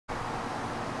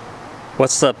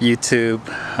What's up, YouTube?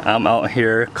 I'm out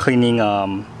here cleaning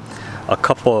a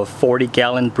couple of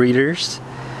 40-gallon breeders.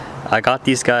 I got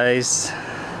these guys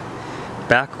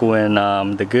back when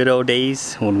the good old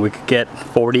days when we could get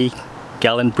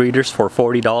 40-gallon breeders for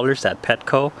 $40 at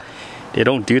Petco. They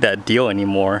don't do that deal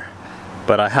anymore,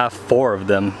 but I have 4 of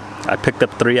them. I picked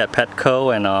up 3 at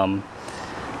Petco, and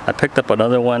I picked up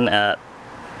another one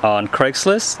on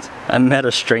Craigslist. I met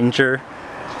a stranger,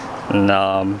 and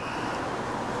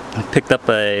I picked up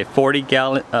a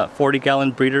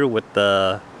 40-gallon breeder with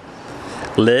the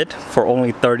lid for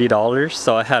only $30.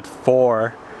 So I had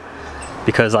 4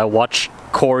 because I watched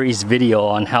Corey's video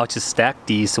on how to stack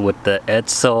these with the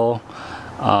edsal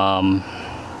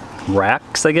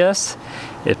racks, I guess.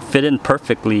 It fit in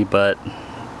perfectly, but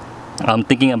I'm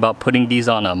thinking about putting these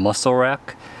on a muscle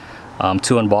rack,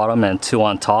 2 on bottom and 2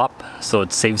 on top, so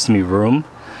it saves me room.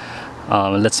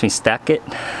 It lets me stack it.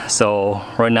 So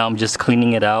right now I'm just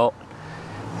cleaning it out,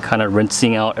 kind of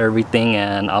rinsing out everything,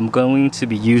 and I'm going to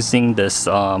be using this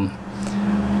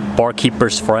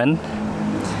Barkeeper's Friend.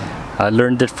 I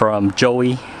learned it from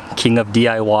Joey, King of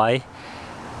DIY.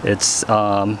 It's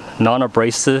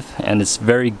non-abrasive and it's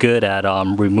very good at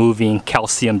removing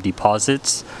calcium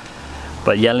deposits.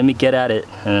 But yeah, let me get at it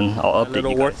and I'll update you guys.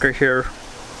 Little worker here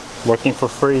working for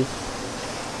free.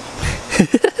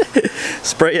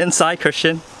 Spray inside,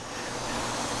 Christian.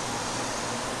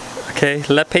 Okay,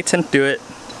 let Peyton do it.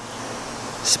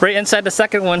 Spray inside the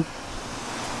second one.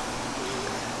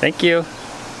 Thank you.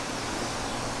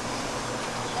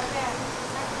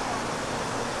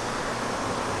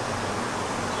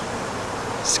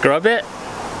 Scrub it.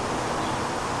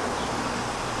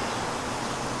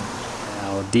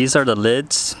 Now, these are the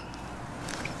lids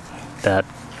that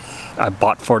I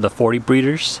bought for the 40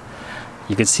 breeders.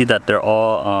 You can see that they're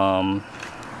all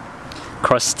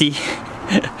crusty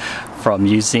from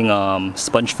using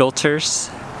sponge filters,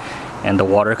 and the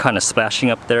water kind of splashing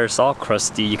up there. It's all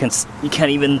crusty. You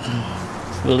can't even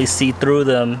really see through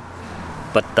them.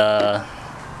 But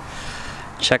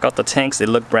check out the tanks; they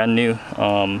look brand new.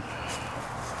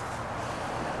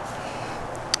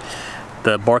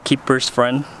 The Barkeeper's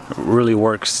Friend really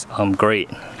works great.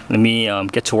 Let me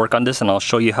get to work on this, and I'll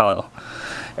show you how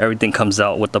everything comes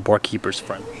out with the Barkeeper's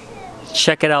Friend.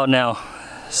 Check it out now.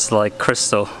 It's like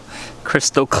crystal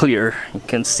clear. You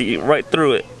can see right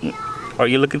through it. Are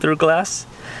you looking through glass?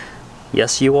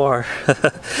 Yes, you are.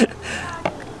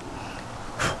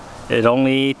 It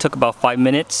only took about 5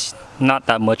 minutes. Not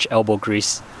that much elbow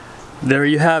grease. There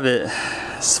you have it.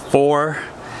 It's 4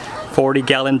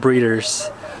 40-gallon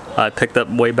breeders. I picked up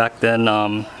way back then,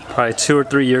 probably 2 or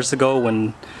 3 years ago,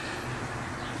 when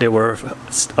they were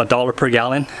 $1 per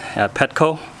gallon at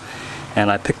Petco, and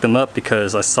I picked them up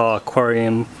because I saw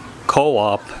Aquarium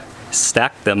Co-op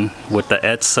stack them with the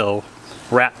edsal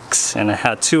racks, and I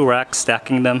had 2 racks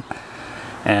stacking them,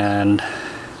 and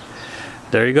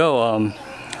there you go.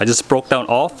 I just broke down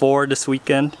all 4 this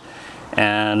weekend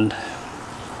and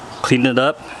cleaned it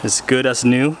up as good as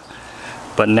new,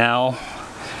 but now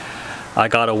I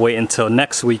gotta wait until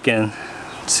next weekend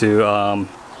to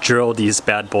drill these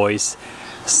bad boys.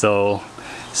 So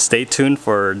stay tuned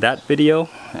for that video,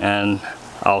 and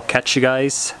I'll catch you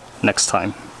guys next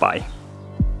time. Bye.